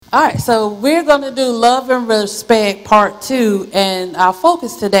All right, so we're going to do Love and Respect Part 2, and our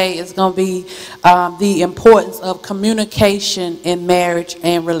focus today is going to be the importance of communication in marriage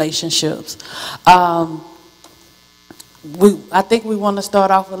and relationships. I think we want to start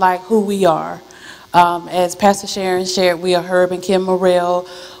off with like who we are. As Pastor Sharon shared, we are Herb and Kim Morrell.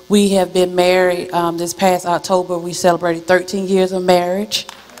 We have been married this past October. We celebrated 13 years of marriage,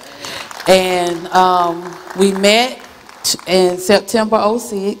 and we met in September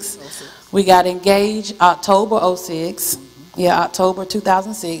 '06. We got engaged October '06. Yeah, October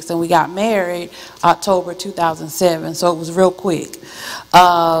 2006, and we got married October 2007. So it was real quick.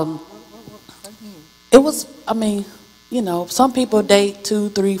 It was, I mean, you know, some people date 2,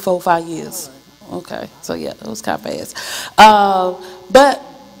 3, 4, 5 years. Okay, so yeah, it was kind of fast. But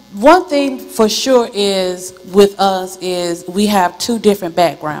one thing for sure is with us is we have two different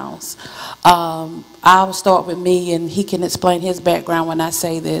backgrounds. I'll start with me, and he can explain his background when I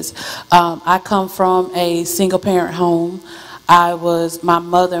say this. I come from a single parent home. My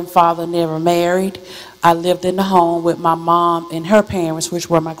mother and father never married. I lived in the home with my mom and her parents,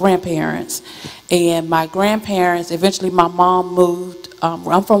 which were my grandparents. And my grandparents, eventually my mom moved.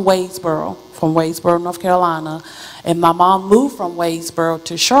 I'm from Wadesboro, North Carolina. And my mom moved from Wadesboro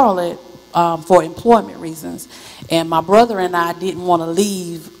to Charlotte for employment reasons. And my brother and I didn't want to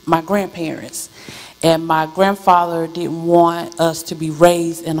leave my grandparents. And my grandfather didn't want us to be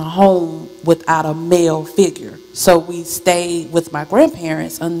raised in a home without a male figure. So we stayed with my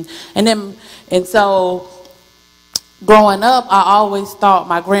grandparents. And so growing up, I always thought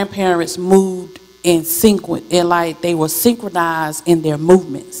my grandparents moved in sync and like they were synchronized in their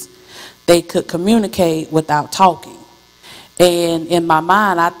movements. They could communicate without talking. And in my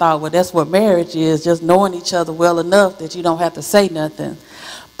mind, I thought, well, that's what marriage is, just knowing each other well enough that you don't have to say nothing.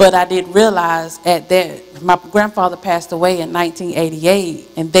 But I didn't realize my grandfather passed away in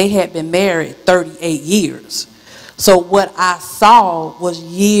 1988, and they had been married 38 years. So what I saw was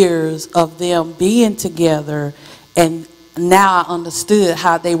years of them being together, and now I understood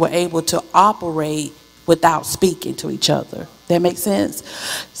how they were able to operate without speaking to each other. That makes sense?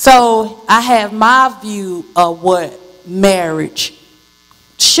 So I have my view of what marriage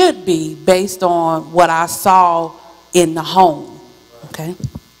should be based on what I saw in the home. Okay?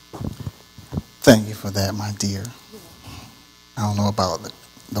 Thank you for that, my dear. I don't know about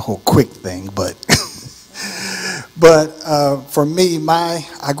the whole quick thing, but for me,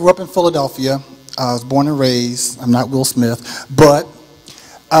 I grew up in Philadelphia. I was born and raised. I'm not Will Smith, but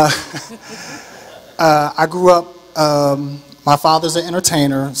I grew up. My father's an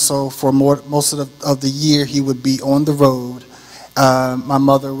entertainer, so for most of the year he would be on the road. My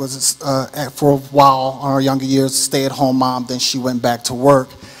mother was for a while, on her younger years, stay-at-home mom. Then she went back to work.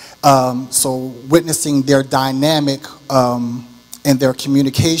 So witnessing their dynamic and their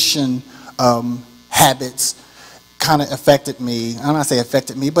communication habits kind of affected me. I'm not saying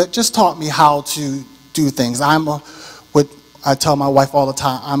affected me, but just taught me how to do things. I tell my wife all the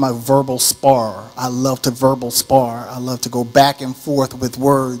time, I'm a verbal sparer. I love to verbal spar. I love to go back and forth with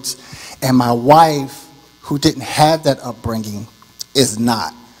words. And my wife, who didn't have that upbringing, is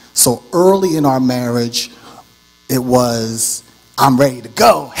not. So early in our marriage, it was, I'm ready to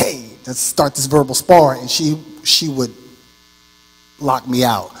go. Hey, let's start this verbal spar. And she would lock me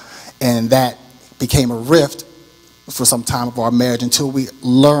out. And that became a rift for some time of our marriage until we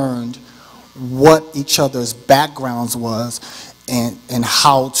learned what each other's backgrounds was and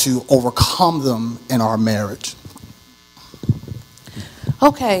how to overcome them in our marriage.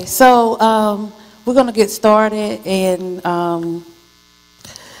 Okay, so we're going to get started, and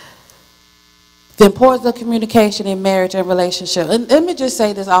the importance of communication in marriage and relationship. And let me just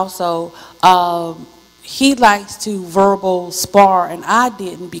say this also. He likes to verbal spar, and I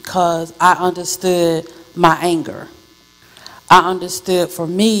didn't, because I understood my anger. I understood, for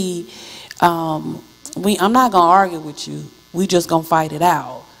me, I'm not going to argue with you. We just going to fight it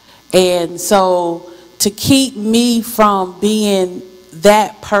out. And so to keep me from being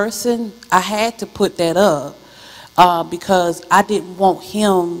that person, I had to put that up because I didn't want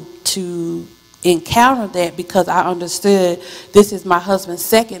him to encounter that, because I understood this is my husband's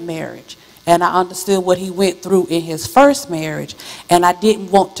second marriage. And I understood what he went through in his first marriage. And I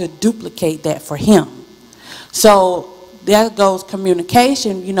didn't want to duplicate that for him. So there goes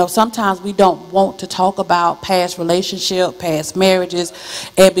communication. You know, sometimes we don't want to talk about past relationship, past marriages,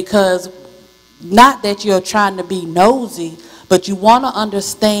 and because, not that you're trying to be nosy, but you want to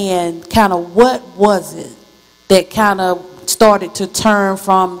understand kind of what was it that kind of started to turn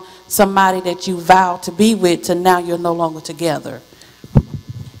from somebody that you vowed to be with to now you're no longer together.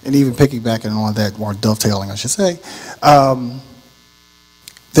 And even piggybacking on that, or dovetailing, I should say,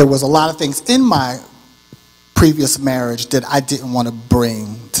 there was a lot of things in my previous marriage that I didn't want to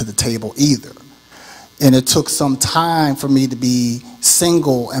bring to the table either. And it took some time for me to be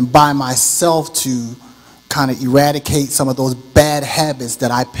single and by myself to kind of eradicate some of those bad habits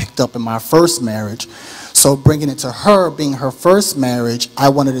that I picked up in my first marriage. So bringing it to her, being her first marriage, I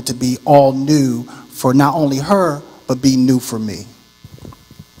wanted it to be all new for not only her, but be new for me.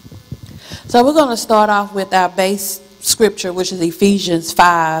 So we're going to start off with our base scripture, which is Ephesians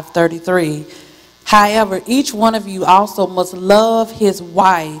 5:33. However, each one of you also must love his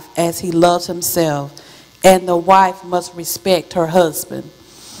wife as he loves himself, and the wife must respect her husband.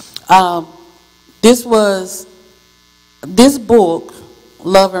 This book,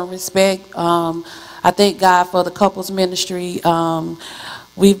 Love and Respect, I thank God for the couples ministry.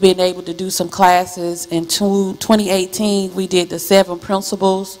 We've been able to do some classes. In 2018, we did the 7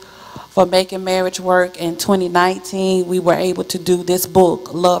 principles for making marriage work. In 2019, we were able to do this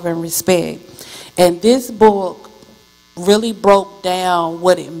book, Love and Respect. And this book really broke down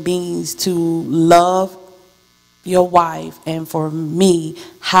what it means to love your wife, and for me,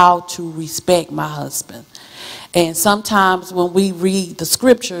 how to respect my husband. And sometimes when we read the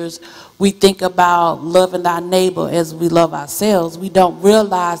scriptures, we think about loving our neighbor as we love ourselves. We don't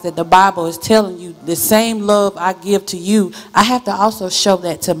realize that the Bible is telling you the same love I give to you, I have to also show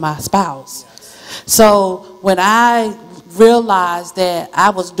that to my spouse. So when I realized that I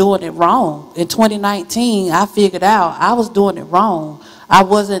was doing it wrong, in 2019, I figured out I was doing it wrong. I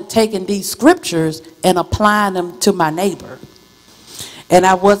wasn't taking these scriptures and applying them to my neighbor. And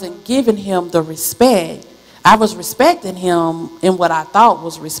I wasn't giving him the respect. I was respecting him in what I thought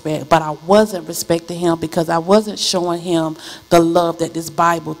was respect, but I wasn't respecting him because I wasn't showing him the love that this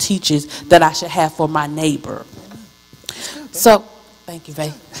Bible teaches that I should have for my neighbor. So, thank you,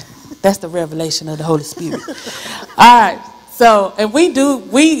 Vay. That's the revelation of the Holy Spirit. All right. So, and we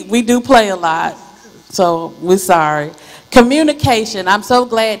do play a lot. So, we're sorry. Communication. I'm so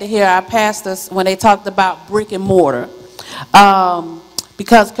glad to hear our pastors when they talked about brick and mortar.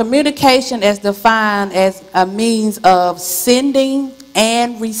 Because communication is defined as a means of sending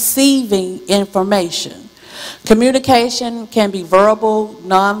and receiving information. Communication can be verbal,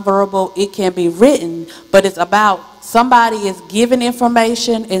 nonverbal, it can be written, but it's about somebody is giving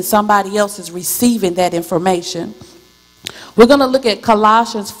information and somebody else is receiving that information. We're going to look at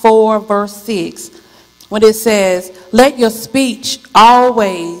Colossians 4 verse 6 when it says, "Let your speech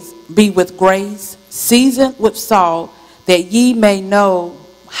always be with grace, seasoned with salt, that ye may know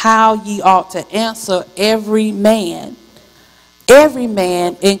how ye ought to answer every man." Every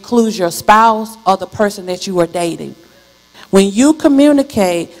man includes your spouse or the person that you are dating. When you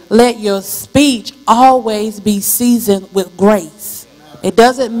communicate, let your speech always be seasoned with grace. It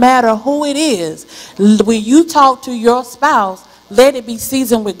doesn't matter who it is. When you talk to your spouse, let it be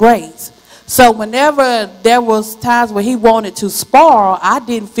seasoned with grace. So whenever there was times where he wanted to spar, I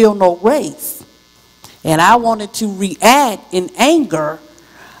didn't feel no grace. And I wanted to react in anger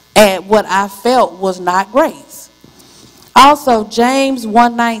at what I felt was not grace. Also, James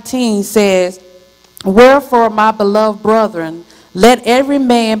 1:19 says, "Wherefore, my beloved brethren, let every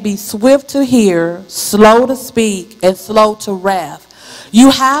man be swift to hear, slow to speak, and slow to wrath." You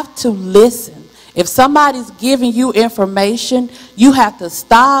have to listen. If somebody's giving you information, you have to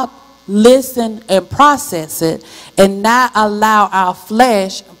stop, listen, and process it, and not allow our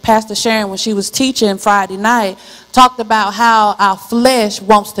flesh. Pastor Sharon, when she was teaching Friday night, talked about how our flesh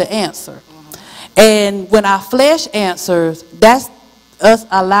wants to answer. And when our flesh answers, that's us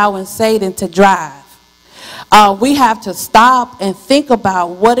allowing Satan to drive. We have to stop and think about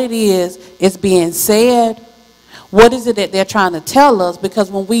what it is being said. What is it that they're trying to tell us? Because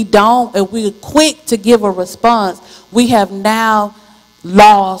when we don't, and we're quick to give a response, we have now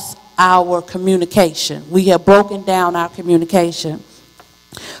lost our communication. We have broken down our communication.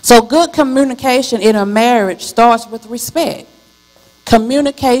 So good communication in a marriage starts with respect.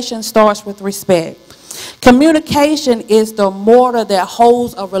 Communication starts with respect. Communication is the mortar that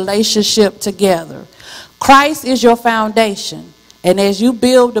holds a relationship together. Christ is your foundation. And as you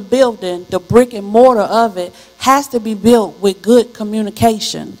build the building, the brick and mortar of it has to be built with good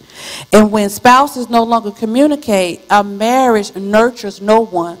communication. And when spouses no longer communicate, a marriage nurtures no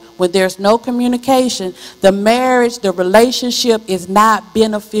one. When there's no communication, the marriage, the relationship is not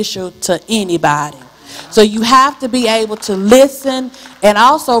beneficial to anybody. So you have to be able to listen and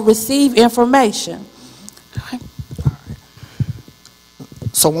also receive information.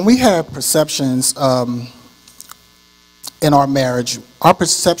 So when we have perceptions in our marriage, our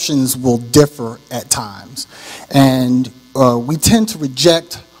perceptions will differ at times. And we tend to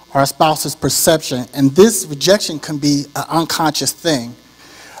reject our spouse's perception. And this rejection can be an unconscious thing.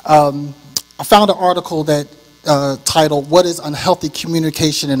 I found an article that titled "What is Unhealthy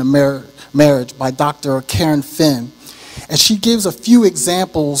Communication in a Marriage" by Dr. Karen Finn, and she gives a few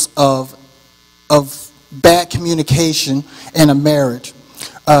examples of bad communication in a marriage.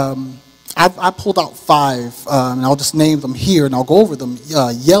 I pulled out 5, and I'll just name them here, and I'll go over them.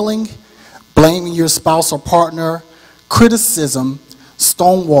 Yelling, blaming your spouse or partner, criticism,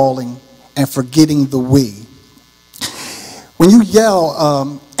 stonewalling, and forgetting the we. When you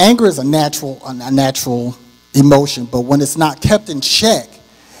yell, anger is a natural emotion, but when it's not kept in check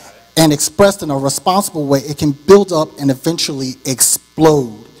and expressed in a responsible way, it can build up and eventually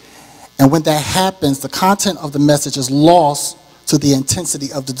explode. And when that happens, the content of the message is lost to the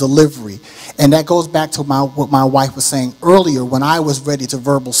intensity of the delivery. And that goes back to what my wife was saying earlier. When I was ready to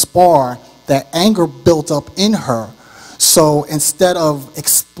verbal spar, that anger built up in her. So instead of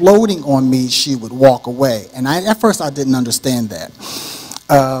exploding on me, she would walk away. And at first I didn't understand that.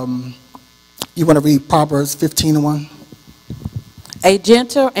 You want to read Proverbs 15:1? A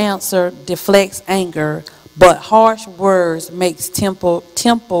gentle answer deflects anger, but harsh words makes tempers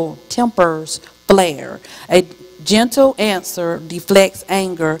flare. A gentle answer deflects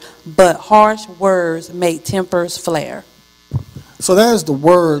anger, but harsh words make tempers flare. So that is the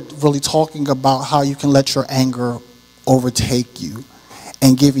word really talking about how you can let your anger overtake you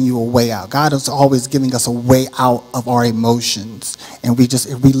and giving you a way out. God is always giving us a way out of our emotions. And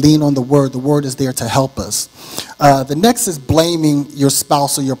if we lean on the word is there to help us. The next is blaming your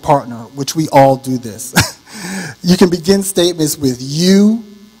spouse or your partner, which we all do this. You can begin statements with you,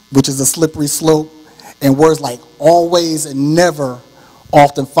 which is a slippery slope, and words like always and never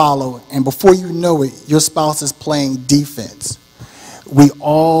often follow. And before you know it, your spouse is playing defense. We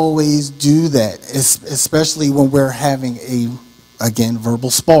always do that, especially when we're having again,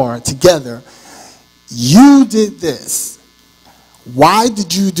 verbal spar together. You did this. Why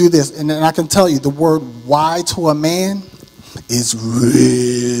did you do this? And then I can tell you the word why to a man is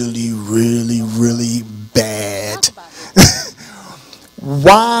really, really, really bad.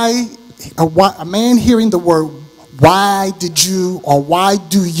 Why a man hearing the word why did you or why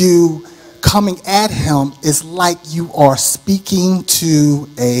do you coming at him is like you are speaking to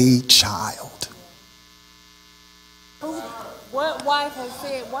a child. What wife has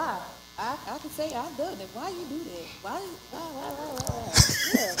said why? I can say I've done it. Why you do that? Why?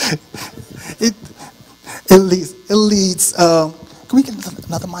 Yeah. It leads. Can we get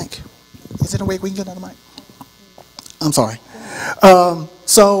another mic? Is there a way we can get another mic? I'm sorry.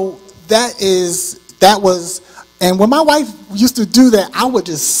 So that was, and when my wife used to do that, I would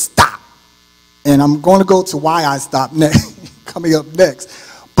just stop. And I'm going to go to why I stopped next, coming up next.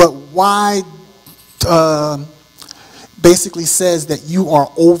 But why basically says that you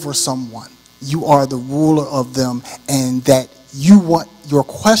are over someone. You are the ruler of them, and that you're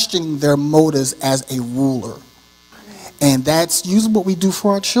questioning their motives as a ruler. And that's usually what we do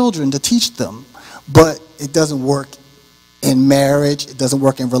for our children to teach them. But it doesn't work in marriage. It doesn't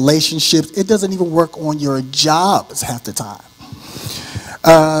work in relationships. It doesn't even work on your jobs half the time.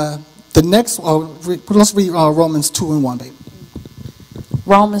 The next, let's read Romans 2:1, baby.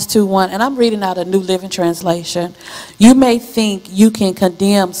 Romans 2:1, and I'm reading out a New Living Translation. You may think you can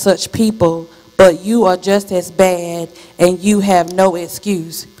condemn such people, but you are just as bad, and you have no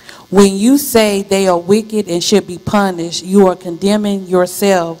excuse. When you say they are wicked and should be punished, you are condemning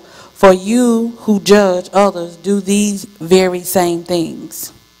yourself, for you who judge others do these very same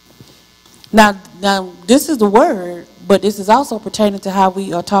things. Now this is the word, but this is also pertaining to how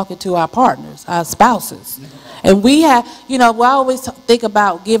we are talking to our partners, our spouses. And we have, we always think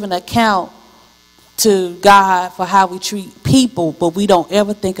about giving account to God for how we treat people, but we don't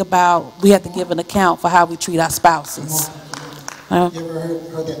ever think about we have to give an account for how we treat our spouses. You ever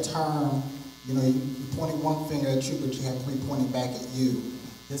heard that term, you're pointing one finger at you, but you have three pointing back at you.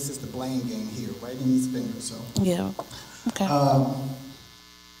 This is the blame game here, right in these fingers. So yeah, okay.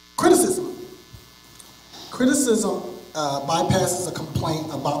 Criticism bypasses a complaint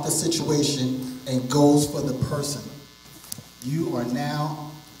about the situation and goes for the person. You are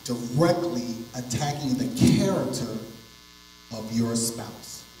now directly attacking the character of your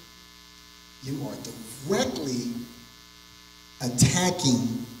spouse. You are directly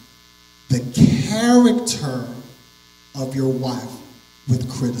attacking the character of your wife with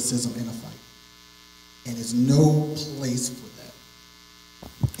criticism in a fight. And there's no place for that.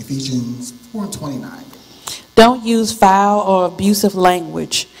 Ephesians 4:29. Don't use foul or abusive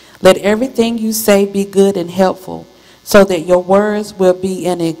language. Let everything you say be good and helpful, so that your words will be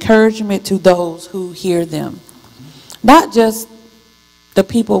an encouragement to those who hear them. Not just the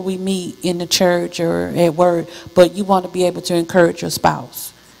people we meet in the church or at work, but you want to be able to encourage your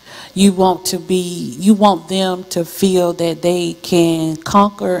spouse. You want them to feel that they can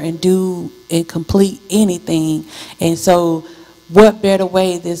conquer and do and complete anything. And so what better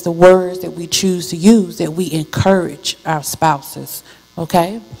way is the words that we choose to use, that we encourage our spouses,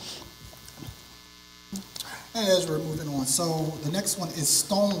 okay? As we're moving on, so the next one is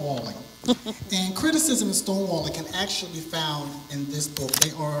stonewalling. And criticism and stonewalling can actually be found in this book.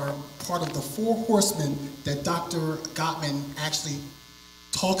 They are part of the 4 horsemen that Dr. Gottman actually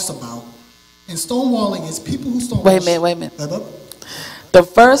talks about. And stonewalling is people who stonewall. Wait a minute. The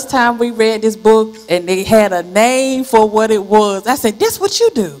first time we read this book and they had a name for what it was, I said, "This what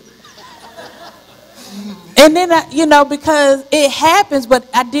you do?" And then, because it happens, but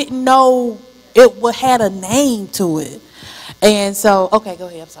I didn't know it had a name to it. And so, okay, go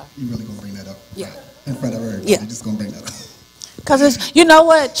ahead, I'm sorry. You really gonna bring that up? Yeah. In front of everybody, Yeah. You're just gonna bring that up. Because it's, you know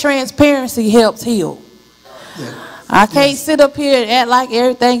what? Transparency helps heal. Yeah. I can't sit up here and act like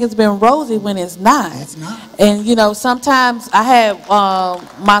everything has been rosy when it's not. It's not. And, sometimes I had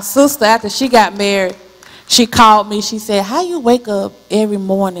my sister, after she got married, she called me. She said, "How you wake up every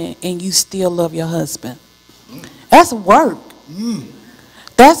morning and you still love your husband?" That's work.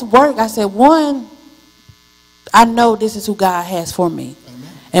 That's work. I said, one, I know this is who God has for me. Amen.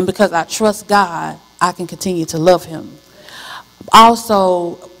 And because I trust God, I can continue to love him.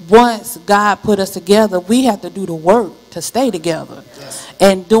 Also, once God put us together, we have to do the work to stay together. Yes.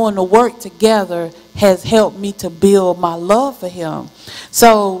 And doing the work together has helped me to build my love for him.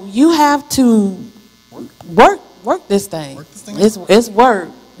 So you have to work this thing. Work this thing It's work.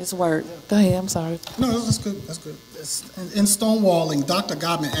 It's work. Go ahead, I'm sorry. No, that's good. That's good. In stonewalling, Dr.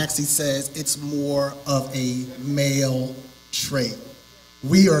 Gottman actually says it's more of a male trait.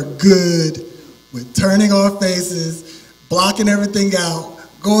 We are good with turning our faces, blocking everything out,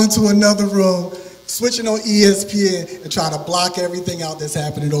 going to another room, switching on ESPN, and trying to block everything out that's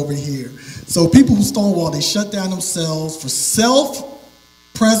happening over here. So people who stonewall, they shut down themselves for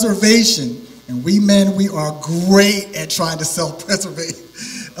self-preservation. And we men, we are great at trying to self-preservate.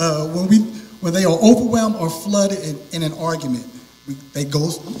 When they are overwhelmed or flooded in an argument, we go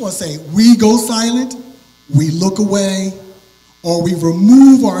silent, we look away, or we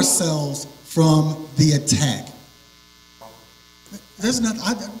remove ourselves from the attack. There's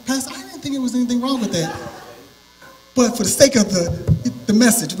nothing, Pastor, I didn't think there was anything wrong with that. But for the sake of the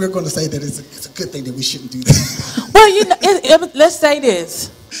message, we're going to say that it's a good thing that we shouldn't do that. Well, let's say this.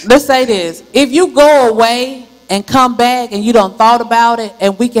 If you go away and come back and you don't thought about it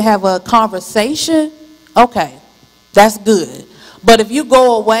and we can have a conversation, okay, that's good. But if you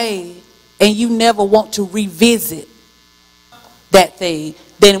go away and you never want to revisit that thing,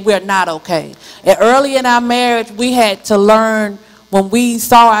 then we're not okay. And early in our marriage, we had to learn, when we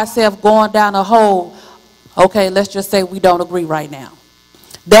saw ourselves going down a hole, okay, let's just say we don't agree right now.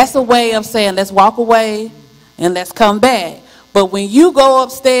 That's a way of saying, let's walk away and let's come back. But when you go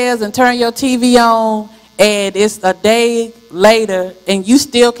upstairs and turn your TV on and it's a day later and you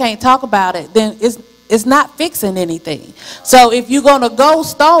still can't talk about it, then it's not fixing anything. So if you're going to go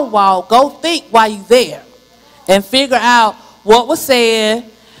stonewall, go think while you're there and figure out what was said,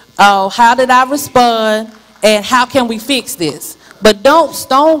 how did I respond, and how can we fix this. But don't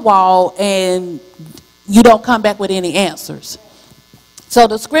stonewall and you don't come back with any answers. So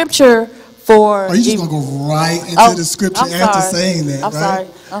the scripture for... Are you just going to go right into the scripture after saying that, right?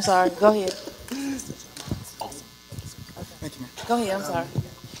 I'm sorry. Go ahead. Thank you, man. Go ahead, I'm sorry.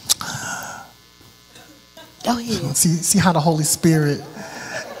 Go ahead. See how the Holy Spirit...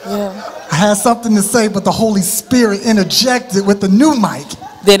 Yeah. I had something to say, but the Holy Spirit interjected with the new mic.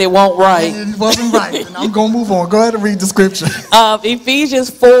 Then it won't right. And it wasn't right. And I'm going to move on. Go ahead and read the scripture. Ephesians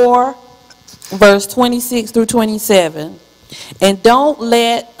 4, verse 26 through 27. And don't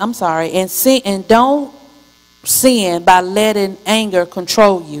sin by letting anger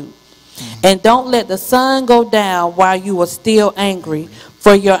control you. And don't let the sun go down while you are still angry,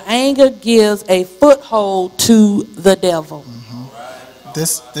 for your anger gives a foothold to the devil.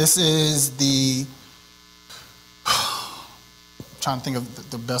 This is the... I'm trying to think of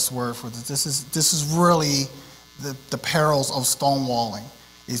the best word for this. This is really the perils of stonewalling,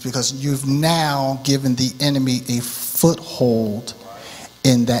 is because you've now given the enemy a foothold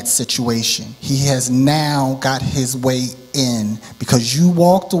in that situation. He has now got his way in because you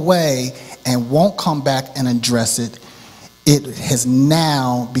walked away and won't come back and address it. It has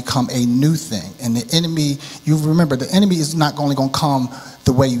now become a new thing. And the enemy, you remember, the enemy is not only going to come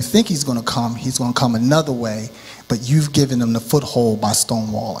the way you think he's going to come another way, but you've given him the foothold by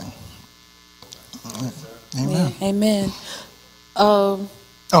stonewalling. Amen. Amen.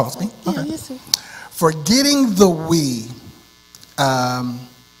 It's me? Okay. Yes, sir. Forgetting the we,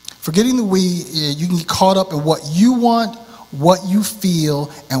 Forgetting the we, you can get caught up in what you want, what you feel,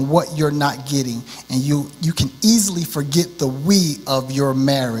 and what you're not getting. And you can easily forget the we of your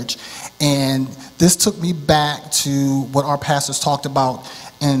marriage. And this took me back to what our pastors talked about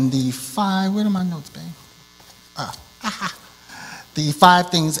in the 5, where are my notes, babe? The 5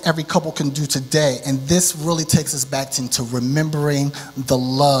 things every couple can do today. And this really takes us back into remembering the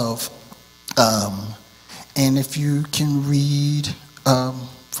love. And if you can read 1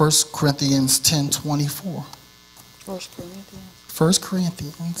 Corinthians 10:24. 1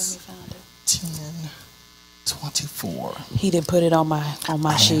 Corinthians 10:24. He didn't put it on my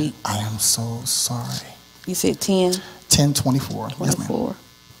sheet. I am so sorry. You said 10? 10:24. 24. Yes, ma'am.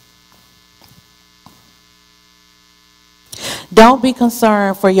 Don't be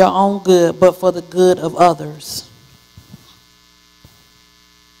concerned for your own good, but for the good of others.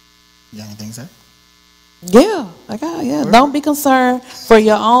 You got anything to say? Yeah. Don't be concerned for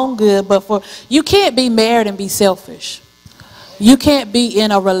your own good, but you can't be married and be selfish. You can't be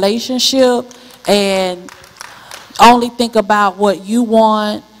in a relationship and only think about what you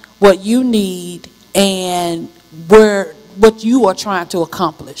want, what you need, and what you are trying to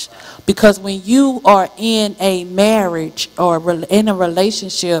accomplish. Because when you are in a marriage or in a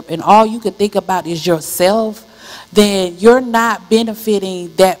relationship and all you can think about is yourself, then you're not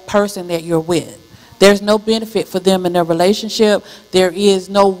benefiting that person that you're with. There's no benefit for them in their relationship. There is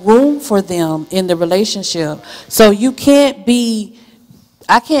no room for them in the relationship. So I can't be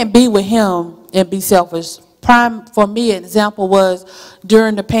with him and be selfish. Prime for me, an example was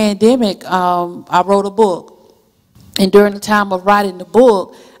during the pandemic, I wrote a book. And during the time of writing the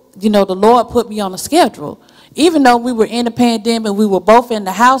book, the Lord put me on a schedule. Even though we were in the pandemic, we were both in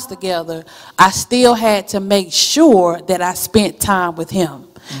the house together, I still had to make sure that I spent time with him,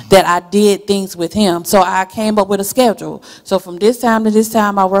 that I did things with him. So I came up with a schedule. So from this time to this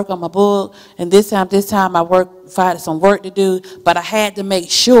time, I work on my book, and this time I work if I had some work to do, but I had to make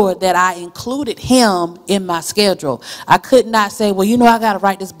sure that I included him in my schedule. I could not say, well, I got to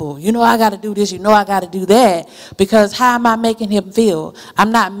write this book. I got to do this. I got to do that. Because how am I making him feel?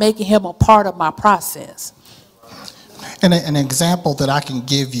 I'm not making him a part of my process. And an example that I can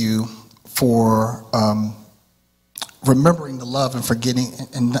give you for remembering the love and forgetting,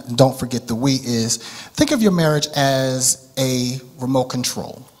 and don't forget the we, is think of your marriage as a remote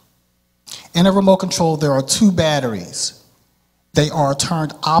control. In a remote control, there are 2 batteries. They are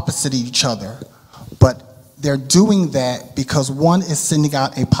turned opposite each other, but they're doing that because one is sending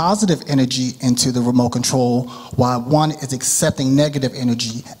out a positive energy into the remote control while one is accepting negative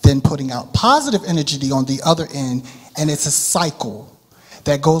energy, then putting out positive energy on the other end, and it's a cycle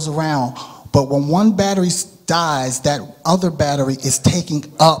that goes around. But when one battery dies, that other battery is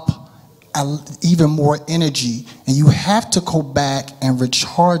taking up even more energy, and you have to go back and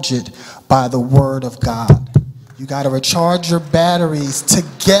recharge it by the word of God. You got to recharge your batteries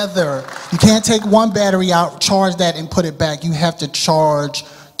together. You can't take one battery out, charge that, and put it back. You have to charge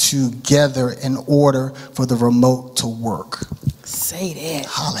together in order for the remote to work. Say that.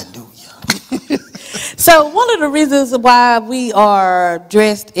 Hallelujah. So one of the reasons why we are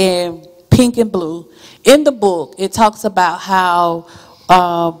dressed in pink and blue, in the book, it talks about how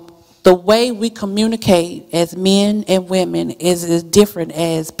the way we communicate as men and women is as different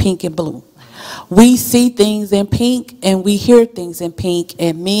as pink and blue. We see things in pink and we hear things in pink,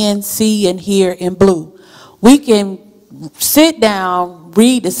 and men see and hear in blue. We can sit down,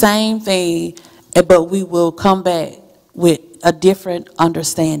 read the same thing, but we will come back with a different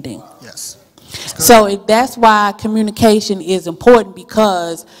understanding. Yes. So that's why communication is important,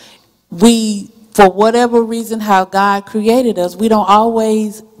 because for whatever reason, how God created us, we don't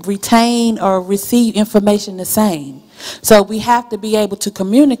always retain or receive information the same. So we have to be able to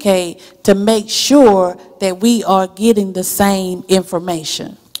communicate to make sure that we are getting the same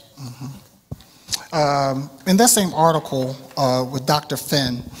information. In that same article with Dr.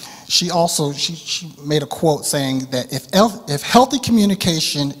 Finn, she made a quote saying that if healthy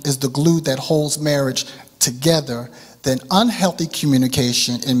communication is the glue that holds marriage together, then unhealthy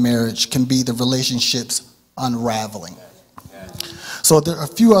communication in marriage can be the relationship's unraveling. So there are a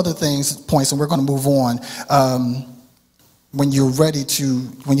few other points, and we're going to move on. When you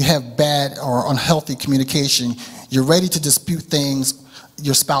have bad or unhealthy communication, you're ready to dispute things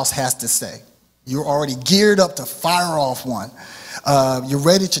your spouse has to say. You're already geared up to fire off one. You're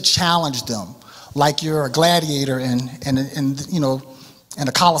ready to challenge them, like you're a gladiator in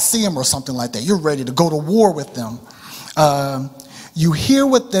a coliseum or something like that. You're ready to go to war with them. You hear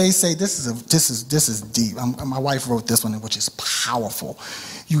what they say. This is deep. My wife wrote this one, which is powerful.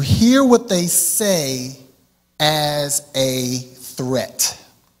 You hear what they say as a threat.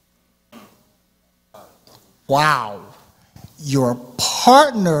 Wow. Your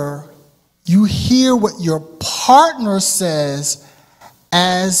partner, you hear what your partner says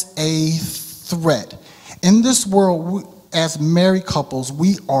as a threat. In this world, as married couples,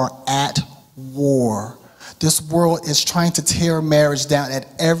 we are at war. This world is trying to tear marriage down at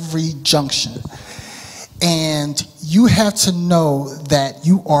every junction. And you have to know that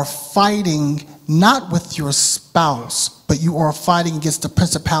you are fighting not with your spouse, but you are fighting against the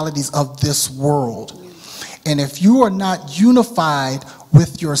principalities of this world. And if you are not unified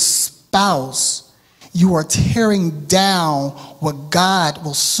with your spouse, you are tearing down what God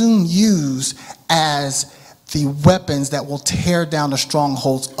will soon use as the weapons that will tear down the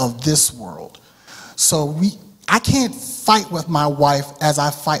strongholds of this world. So I can't fight with my wife as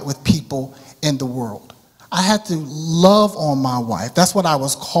I fight with people in the world. I have to love on my wife. That's what I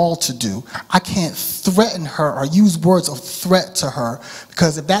was called to do. I can't threaten her or use words of threat to her,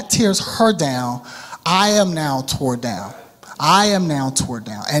 because if that tears her down, I am now torn down. I am now torn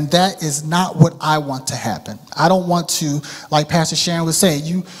down. And that is not what I want to happen. I don't want to, like Pastor Sharon was saying,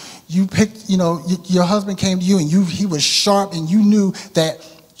 you picked, your husband came to you and he was sharp, and you knew that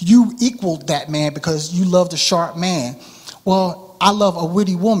you equaled that man because you loved a sharp man. Well, I love a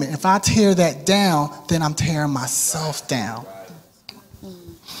witty woman. If I tear that down, then I'm tearing myself down.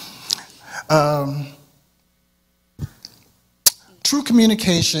 True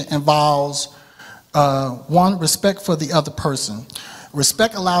communication involves, one, respect for the other person.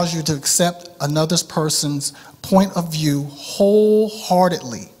 Respect allows you to accept another person's point of view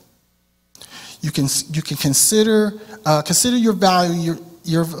wholeheartedly. You can consider your value,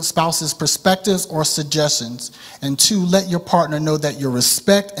 your spouse's perspectives or suggestions, and two, let your partner know that you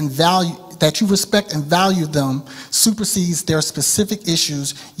respect and value them supersedes their specific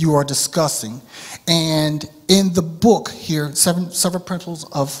issues you are discussing. And in the book here, Seven Principles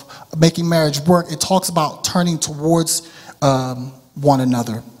of Making Marriage Work, it talks about turning towards one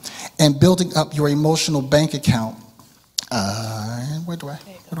another and building up your emotional bank account. Where do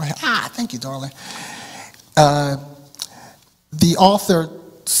I have? Thank you, darling. The author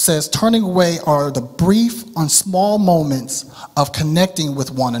says turning away are the brief and small moments of connecting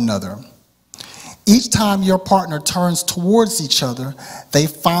with one another. Each time your partner turns towards each other, they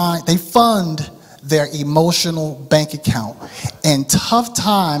fund their emotional bank account. In tough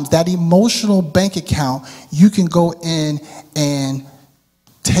times, that emotional bank account, you can go in and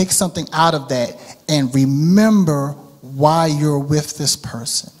take something out of that and remember why you're with this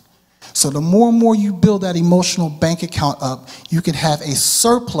person. So the more and more you build that emotional bank account up, you can have a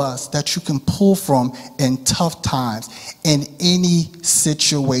surplus that you can pull from in tough times, in any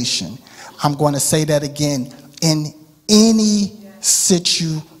situation. I'm going to say that again, in any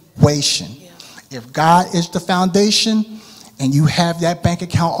situation. If God is the foundation and you have that bank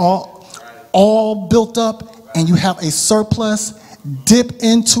account all built up and you have a surplus, dip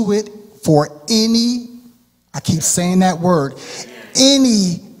into it for any, I keep saying that word,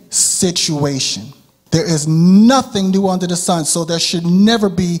 any situation. There is nothing new under the sun, so there should never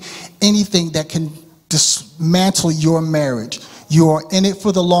be anything that can dismantle your marriage. You are in it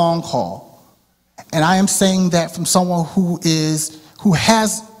for the long haul. And I am saying that from someone who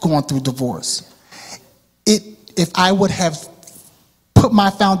has gone through divorce. If I would have put my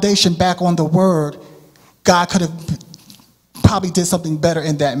foundation back on the word, God could have probably did something better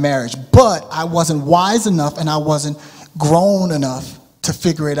in that marriage. But I wasn't wise enough and I wasn't grown enough to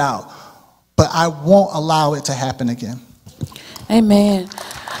figure it out. But I won't allow it to happen again. Amen.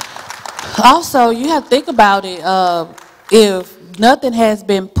 Also, you have to think about it. If nothing has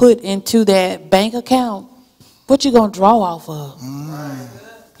been put into that bank account, what you gonna draw off of?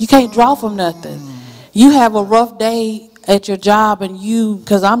 You can't draw from nothing. You have a rough day at your job, and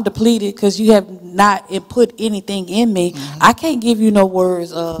because I'm depleted, because you have not put anything in me, I can't give you no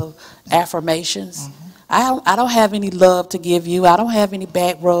words of affirmations. I don't have any love to give you. I don't have any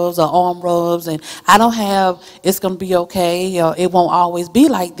back rubs or arm rubs, and I don't have it's going to be okay or it won't always be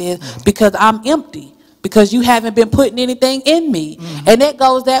like this, because I'm empty, because you haven't been putting anything in me. And it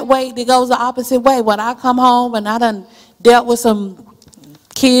goes that way. It goes the opposite way. When I come home and I done dealt with some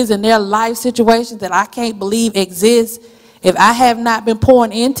kids and their life situations that I can't believe exist, if I have not been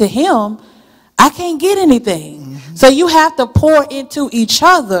pouring into him, I can't get anything. So you have to pour into each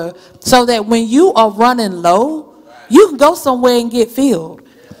other so that when you are running low, you can go somewhere and get filled.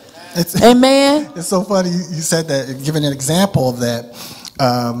 Amen. It's so funny you said that, giving an example of that.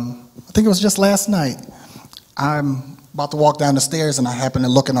 I think it was just last night. I'm about to walk down the stairs and I happened to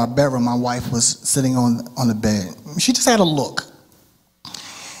look in our bedroom. My wife was sitting on the bed. She just had a look.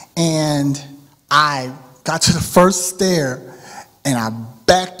 And I got to the first stair and I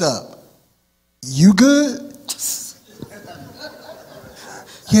backed up. You good?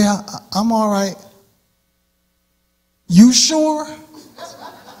 Yeah, I'm all right. You sure?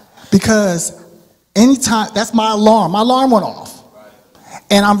 Because anytime, that's my alarm. My alarm went off.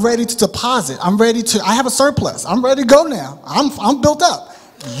 And I'm ready to deposit. I have a surplus. I'm ready to go now. I'm built up.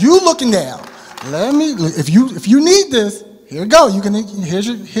 You looking down. If you need this, here you go.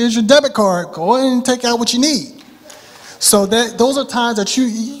 Here's your debit card. Go ahead and take out what you need. So those are times that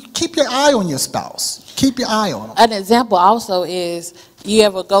you keep your eye on your spouse. Keep your eye on them. An example also is you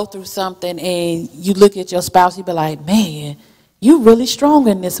ever go through something and you look at your spouse, you be like, man, you really strong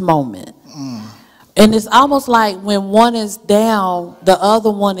in this moment. And it's almost like when one is down, the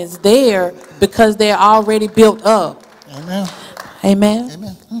other one is there because they're already built up. Amen. Amen?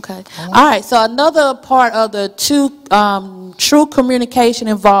 Amen. Okay. All right, so another part of the true communication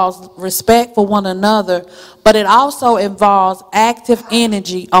involves respect for one another, but it also involves active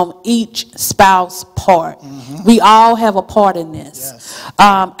energy on each spouse part. We all have a part in this. Yes.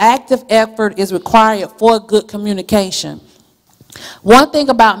 Active effort is required for good communication. One thing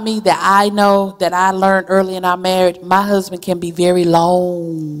about me that I know that I learned early in our marriage, my husband can be very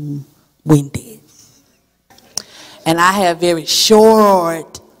long-winded. And I have very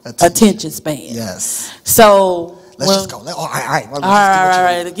short attention span. Yes. So let's just go. All right. All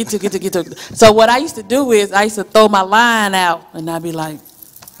right. Get to. So what I used to do is I used to throw my line out, and I'd be like,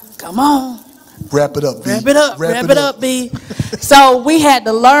 "Come on, wrap it up, B. Wrap it up, B." So we had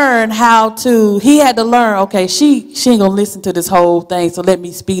to learn he had to learn, okay, she ain't gonna listen to this whole thing, so let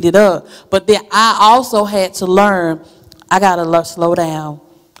me speed it up. But then I also had to learn, I gotta slow down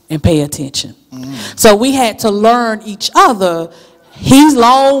and pay attention. So we had to learn each other. He's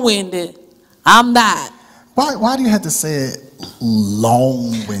long-winded, I'm not. Why do you have to say it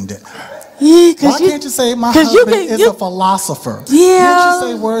long-winded? Yeah, why can't you say my husband is a philosopher? Yeah. Can't you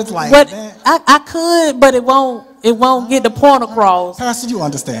say words like that? I could, but it won't get the point across. Pastor, you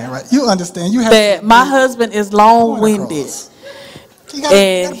understand, right? You understand. You have that my husband is long-winded.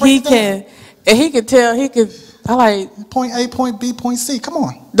 And he can tell, I like point A, point B, point C. Come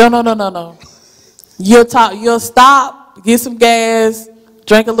on. No. You'll stop, get some gas,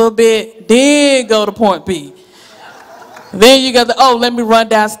 drink a little bit, then go to point B. Then you got let me run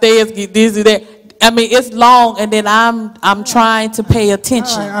downstairs, get dizzy there. I mean, it's long, and then I'm trying to pay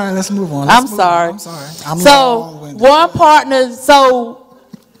attention. All right, let's move on. I'm sorry. So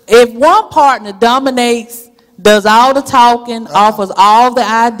if one partner dominates, does all the talking, offers all the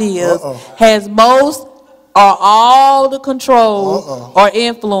ideas, has most or all the control or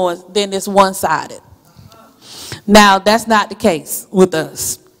influence, then it's one-sided. Now, that's not the case with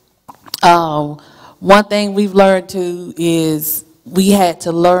us. One thing we've learned too is we had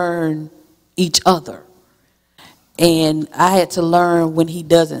to learn each other. And I had to learn when he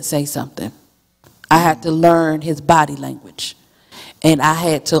doesn't say something. I had to learn his body language. And I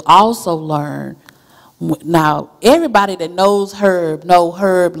had to also learn, now everybody that knows Herb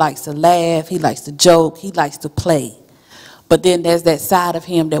likes to laugh, he likes to joke, he likes to play. But then there's that side of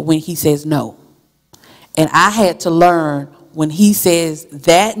him that when he says no. And I had to learn when he says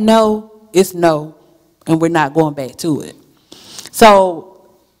that no, it's no, and we're not going back to it. So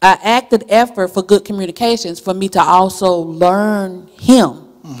I acted effort for good communications for me to also learn him.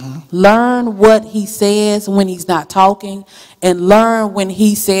 Learn what he says when he's not talking, and learn when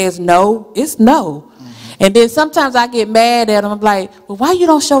he says no, it's no. And then sometimes I get mad at him. I'm like, well, why you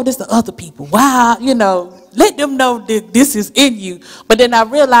don't show this to other people? Why, let them know that this is in you. But then I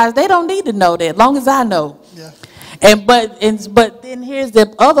realize they don't need to know that, as long as I know. Yeah. But then here's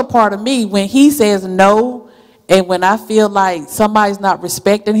the other part of me. When he says no, and when I feel like somebody's not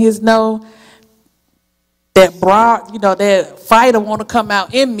respecting his no, that fighter want to come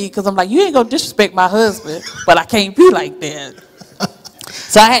out in me, because I'm like, you ain't gonna disrespect my husband, but I can't be like that.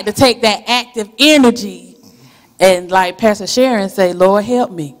 So I had to take that active energy and, like Pastor Sharon say, Lord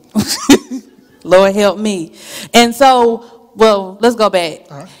help me. Lord help me. And so, well, let's go back.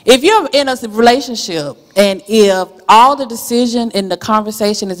 If you're in a relationship and if all the decision in the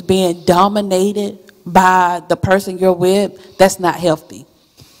conversation is being dominated by the person you're with, that's not healthy.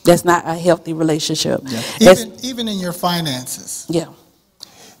 That's not a healthy relationship. Yeah. Even in your finances. Yeah.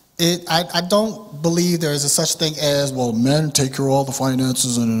 I don't believe there is a such thing as, well, men take care of all the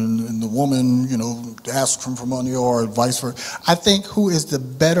finances and the woman, asks for money, or vice versa. I think who is the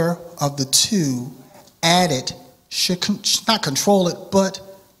better of the two at it should not control it, but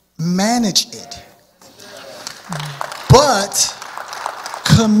manage it. But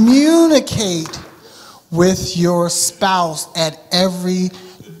communicate with your spouse at every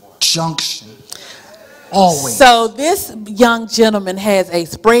junction. Always. So this young gentleman has a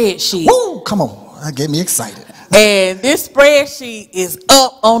spreadsheet. Woo, come on. that get me excited. And this spreadsheet is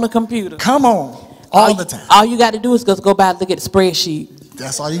up on the computer. Come on, all the time. All you got to do is just go by and look at the spreadsheet.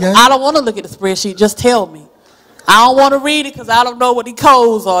 That's all you got? I don't want to look at the spreadsheet. Just tell me. I don't want to read it because I don't know what the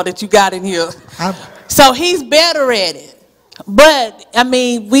codes are that you got in here. So he's better at it. But, I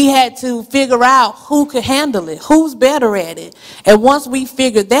mean, we had to figure out who could handle it, who's better at it. And once we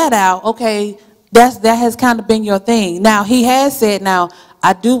figured that out, okay, that has kind of been your thing. Now, he has said, now,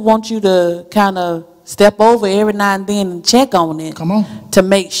 I do want you to kind of step over every now and then and check on it. Come on. To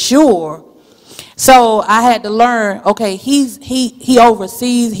make sure. So I had to learn, okay, he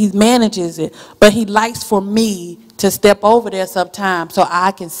oversees, he manages it, but he likes for me to step over there sometime so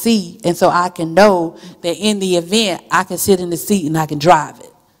I can see and so I can know that in the event I can sit in the seat and I can drive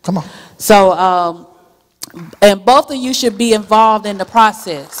it. Come on. So, and both of you should be involved in the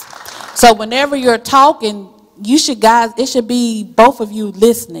process. So whenever you're talking, you should, guys, it should be both of you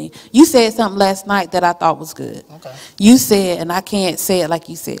listening. You said something last night that I thought was good. Okay. You said, and I can't say it like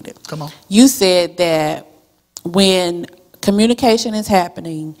you said it. Come on. You said that when communication is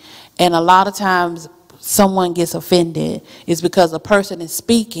happening and a lot of times someone gets offended, it's because a person is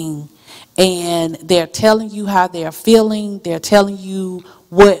speaking and they're telling you how they're feeling, they're telling you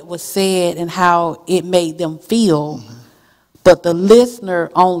what was said and how it made them feel, but the listener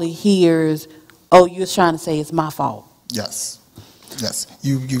only hears, oh, you're trying to say it's my fault. Yes. Yes.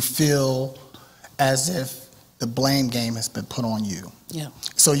 You feel as if the blame game has been put on you. Yeah.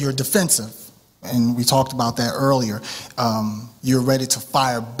 So you're defensive, and we talked about that earlier. You're ready to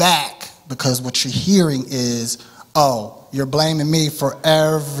fire back because what you're hearing is, oh, you're blaming me for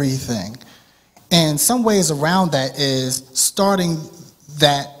everything. And some ways around that is starting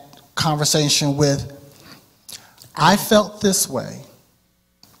that conversation with, I felt this way.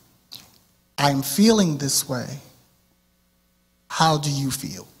 I'm feeling this way. How do you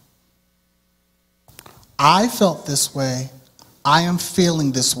feel? I felt this way. I am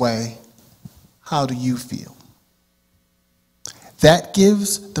feeling this way. How do you feel? That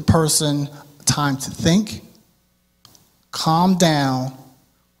gives the person time to think, calm down,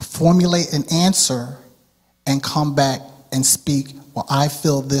 formulate an answer, and come back and speak, well, I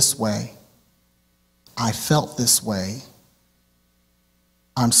feel this way. I felt this way.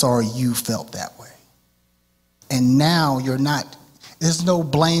 I'm sorry you felt that way. And now you're not, there's no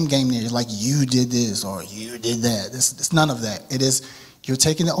blame game there, like you did this or you did that. It's none of that. It is, you're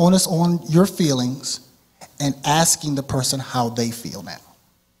taking the onus on your feelings and asking the person how they feel now.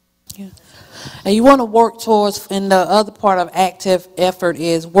 Yeah. And you want to work towards, and the other part of active effort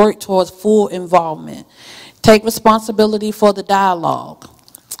is work towards full involvement. Take responsibility for the dialogue.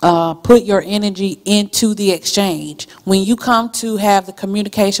 Put your energy into the exchange. When you come to have the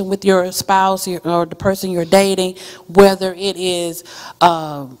communication with your spouse or the person you're dating, whether it is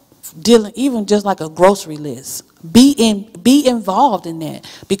dealing, even just like a grocery list, be involved in that.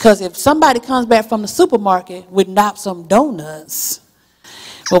 Because if somebody comes back from the supermarket with not some donuts,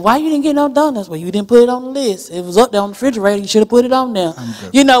 well, why you didn't get no donuts? Well, you didn't put it on the list. It was up there on the refrigerator. You should have put it on there.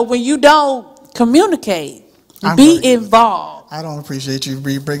 You know, when you don't communicate, be involved. I don't appreciate you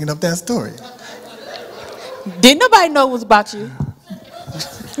bringing up that story. Didn't nobody know it was about you?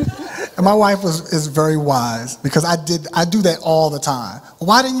 And my wife is very wise because I do that all the time.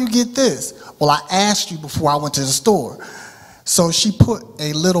 Why didn't you get this? Well, I asked you before I went to the store. So she put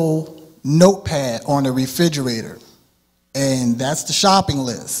a little notepad on the refrigerator, and that's the shopping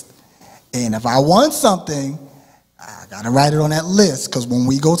list. And if I want something, I gotta write it on that list, because when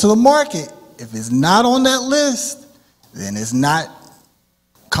we go to the market, if it's not on that list, then it's not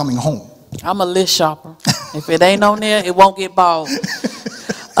coming home. I'm a list shopper. If it ain't on there, it won't get bought.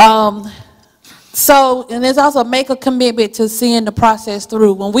 So, and there's also make a commitment to seeing the process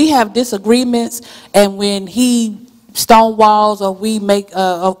through. When we have disagreements and when he stonewalls, or we make,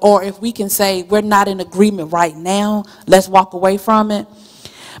 or if we can say we're not in agreement right now, let's walk away from it.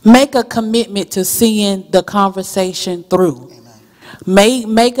 Make a commitment to seeing the conversation through.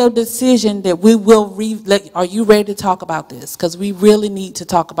 Make a decision that we will are you ready to talk about this? Because we really need to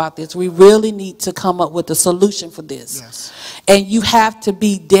talk about this. We really need to come up with a solution for this. Yes. And you have to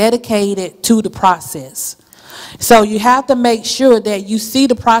be dedicated to the process. So you have to make sure that you see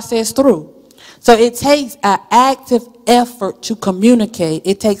the process through. So it takes an active effort to communicate.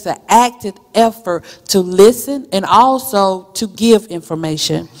 It takes an active effort to listen and also to give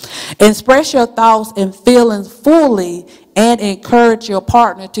information. Express your thoughts and feelings fully and encourage your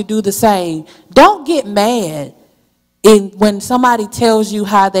partner to do the same. Don't get mad when somebody tells you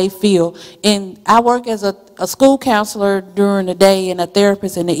how they feel. And I work as a school counselor during the day and a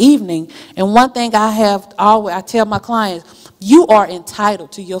therapist in the evening. And one thing I tell my clients, you are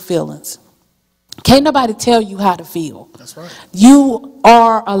entitled to your feelings. Can't nobody tell you how to feel. That's right. You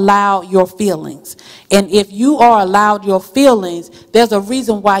are allowed your feelings. And if you are allowed your feelings, there's a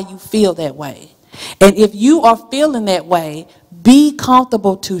reason why you feel that way. And if you are feeling that way, be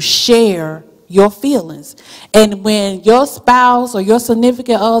comfortable to share your feelings. And when your spouse or your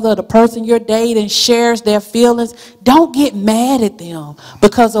significant other, the person you're dating, shares their feelings, don't get mad at them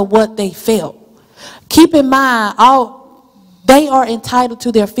because of what they felt. Keep in mind, they are entitled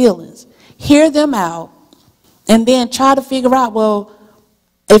to their feelings. Hear them out, and then try to figure out, well,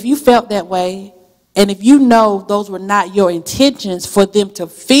 if you felt that way, and if you know those were not your intentions for them to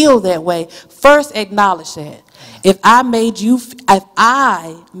feel that way, first acknowledge that. If I made you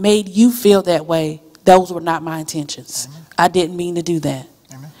feel that way, those were not my intentions. Amen. I didn't mean to do that.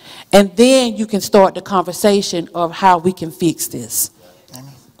 Amen. And then you can start the conversation of how we can fix this.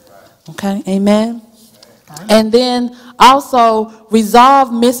 Amen. Okay, amen? And then also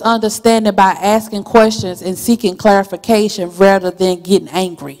resolve misunderstanding by asking questions and seeking clarification rather than getting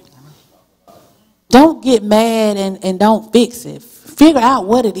angry. Don't get mad and don't fix it. Figure out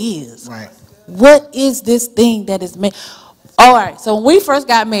what it is. Right. What is this thing that is meant? All right, so when we first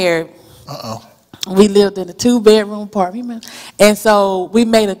got married, we lived in a 2-bedroom apartment. And so we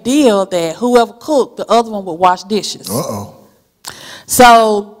made a deal that whoever cooked, the other one would wash dishes.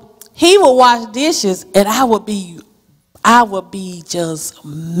 So he would wash dishes, and I would be just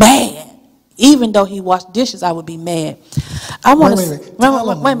mad. Even though he washed dishes, I would be mad. I want to wait.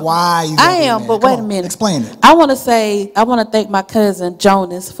 Why you I am, but wait a minute. Explain it. I want to thank my cousin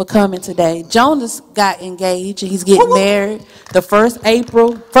Jonas for coming today. Jonas got engaged, and he's getting married the first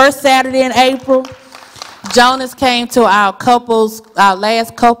Saturday in April. Jonas came to our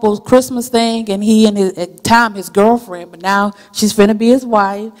last couple's Christmas thing, and he and his girlfriend, but now she's finna be his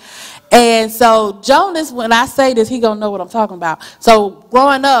wife. And so Jonas, when I say this, he gonna know what I'm talking about. So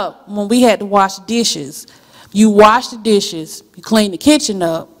growing up, when we had to wash dishes, you wash the dishes, you clean the kitchen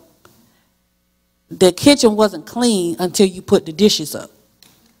up. The kitchen wasn't clean until you put the dishes up.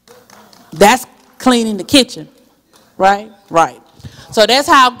 That's cleaning the kitchen, right? Right. So that's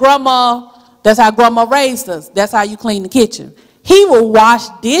how grandma raised us. That's how you clean the kitchen. He would wash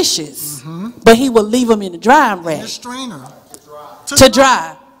dishes, but he would leave them in the drying rack to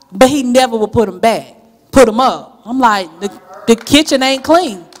dry. But he never would put them up. I'm like, the kitchen ain't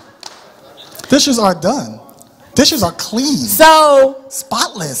clean. Dishes are done. Dishes are clean. So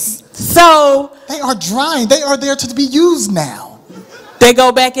spotless. So they are drying. They are there to be used now. They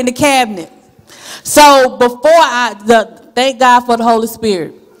go back in the cabinet. So thank God for the Holy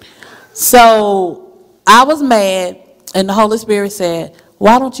Spirit. So I was mad, and the Holy Spirit said,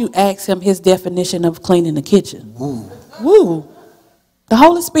 why don't you ask him his definition of cleaning the kitchen? Woo. The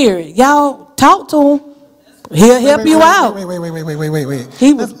Holy Spirit. Y'all talk to him. He'll help you out. Wait.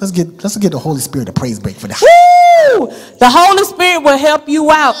 Let's get the Holy Spirit a praise break for that. Woo! The Holy Spirit will help you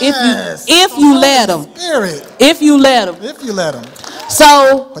out if you let him. If you let him.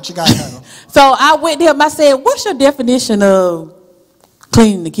 So, but you gotta have him. So I went to him. I said, what's your definition of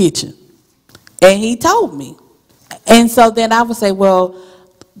cleaning the kitchen? And he told me. And so then I would say, well,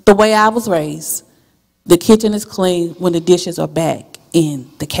 the way I was raised, the kitchen is clean when the dishes are back in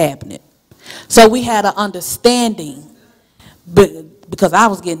the cabinet. So we had an understanding, but because I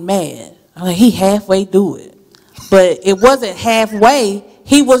was getting mad. I'm like, he halfway do it. But it wasn't halfway.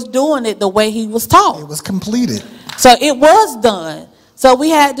 He was doing it the way he was taught. It was completed. So it was done. So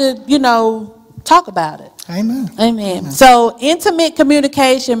we had to, talk about it. Amen. So intimate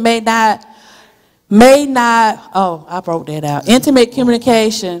communication may not, I wrote that out. Intimate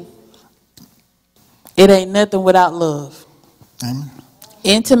communication, it ain't nothing without love. Amen.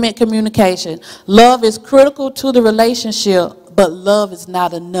 Intimate communication. Love is critical to the relationship, but love is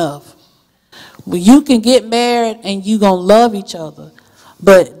not enough. Well, you can get married and you're going to love each other,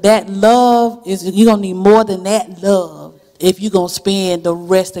 but that love you're going to need more than that love if you're going to spend the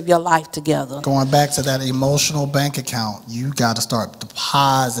rest of your life together. Going back to that emotional bank account, you got to start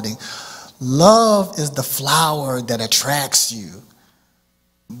depositing. Love is the flower that attracts you,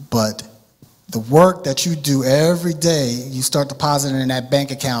 but the work that you do every day, you start depositing in that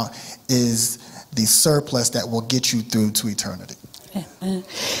bank account, is the surplus that will get you through to eternity.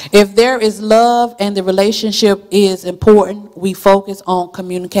 If there is love and the relationship is important, we focus on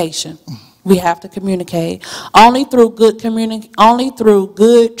communication. We have to communicate. Only through good,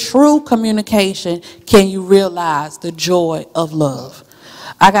 true communication can you realize the joy of love.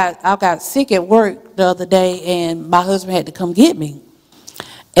 I got sick at work the other day, and my husband had to come get me.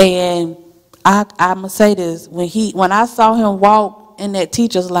 And I'm going to say this, when I saw him walk in that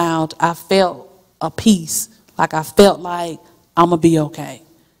teacher's lounge, I felt a peace. Like I felt like I'm going to be okay.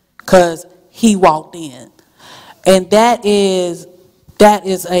 Because he walked in. And that is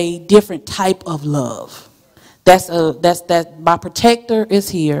a different type of love. That's my protector is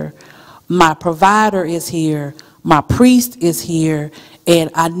here, my provider is here, my priest is here, and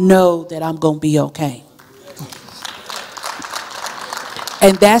I know that I'm going to be okay.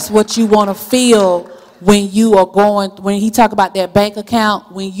 And that's what you want to feel when you are when he talk about that bank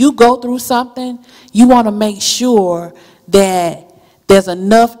account, when you go through something, you want to make sure that there's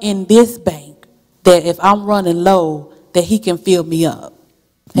enough in this bank that if I'm running low, that he can fill me up.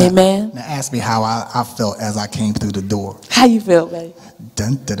 Amen. Now ask me how I felt as I came through the door. How you feel, babe?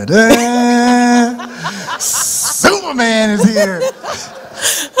 Dun, dun, dun, dun. Superman is here.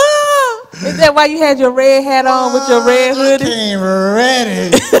 Is that why you had your red hat on with your red hoodie? I came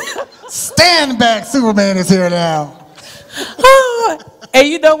ready. Stand back, Superman is here now. And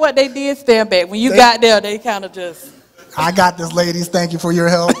you know what? They did stand back. When you got there, they kind of just... I got this, ladies. Thank you for your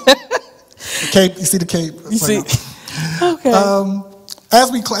help. The cape, you see the cape? You see? Okay. As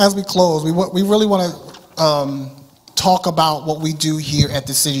we close, we really want to talk about what we do here at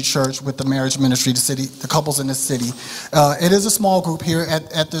the City Church with the marriage ministry, the couples in the city. It is a small group here at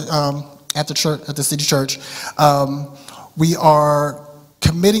the church, at the City Church. We are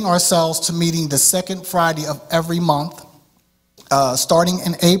committing ourselves to meeting the second Friday of every month. Starting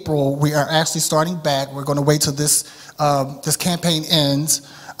in April, we are actually starting back. We're going to wait till this campaign ends.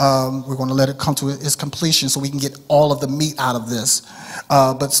 We're going to let it come to its completion so we can get all of the meat out of this.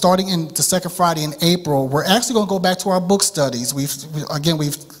 But starting in the second Friday in April, we're actually going to go back to our book studies. We've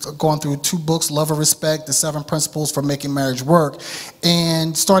gone through 2 books, Love and Respect, The 7 Principles for Making Marriage Work.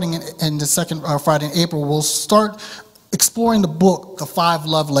 And starting in the second Friday in April, we'll start exploring the book, The 5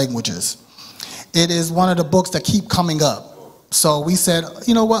 Love Languages. It is one of the books that keep coming up. So we said,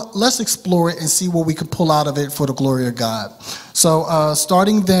 you know what, let's explore it and see what we can pull out of it for the glory of God. So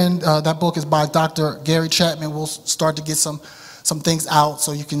starting then, that book is by Dr. Gary Chapman. We'll start to get some things out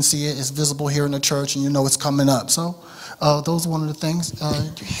so you can see it. It's visible here in the church and you know it's coming up. So those are one of the things. Do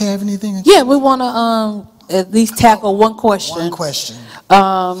you have anything? Yeah, we want to at least tackle one question. One question.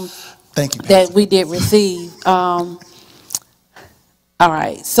 Thank you, Pastor. That we did receive. All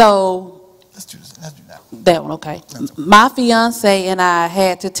right, so... Let's do that one. That one, okay. My fiance and I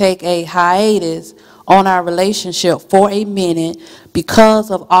had to take a hiatus on our relationship for a minute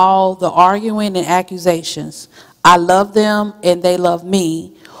because of all the arguing and accusations. I love them and they love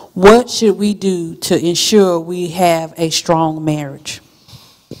me. What should we do to ensure we have a strong marriage?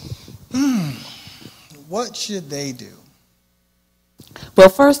 What should they do? Well,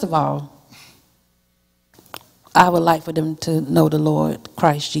 first of all, I would like for them to know the Lord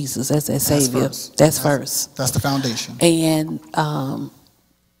Christ Jesus as their Savior. That's first. That's the foundation. And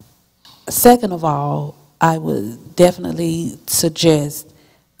second of all, I would definitely suggest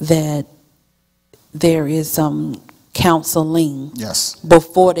that there is some counseling. Yes.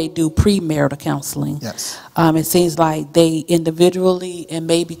 Before they do premarital counseling. Yes. It seems like they individually and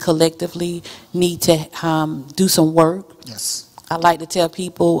maybe collectively need to do some work. Yes. I like to tell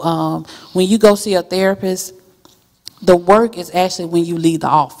people when you go see a therapist, the work is actually when you leave the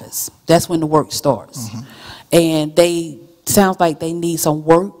office. That's when the work starts. Mm-hmm. And sounds like they need some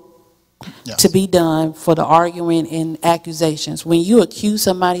work to be done for the arguing and accusations. When you accuse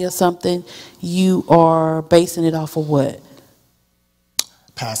somebody of something, you are basing it off of what?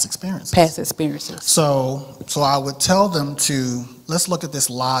 Past experiences. Past experiences. So I would tell them let's look at this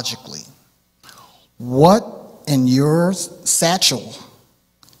logically. What in your satchel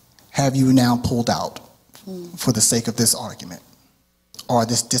have you now pulled out for the sake of this argument or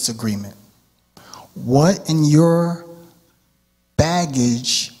this disagreement? What in your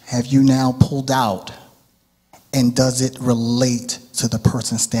baggage have you now pulled out, and does it relate to the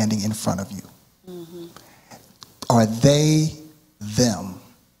person standing in front of you? Mm-hmm. Are they them?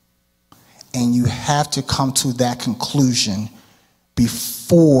 And you have to come to that conclusion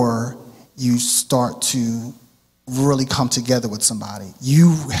before you start to really come together with somebody.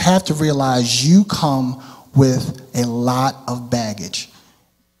 You have to realize you come with a lot of baggage.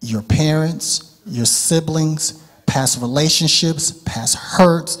 Your parents, your siblings, past relationships, past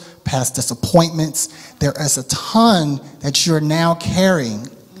hurts, past disappointments. There is a ton that you're now carrying.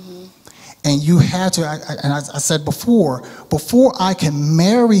 Mm-hmm. And you have to, I said before I can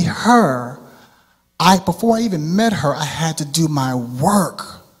marry her, before I even met her, I had to do my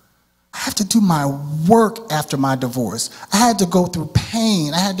work. I have to do my work after my divorce. I had to go through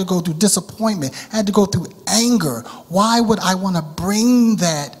pain. I had to go through disappointment. I had to go through anger. Why would I want to bring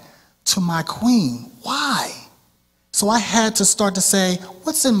that to my queen? Why? So I had to start to say,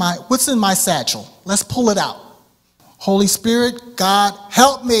 what's in my satchel? Let's pull it out. Holy Spirit, God,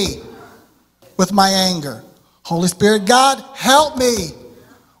 help me. with my anger. Holy Spirit, God, help me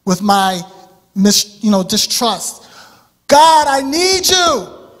with my distrust. God, I need you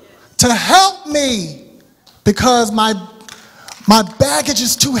to help me because my baggage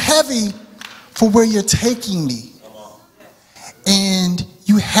is too heavy for where you're taking me. And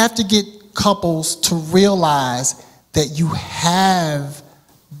you have to get couples to realize that you have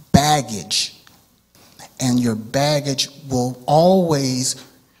baggage. And your baggage will always,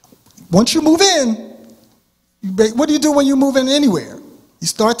 once you move in, what do you do when you move in anywhere? You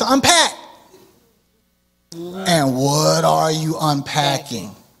start to unpack. And what are you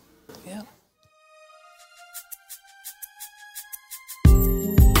unpacking?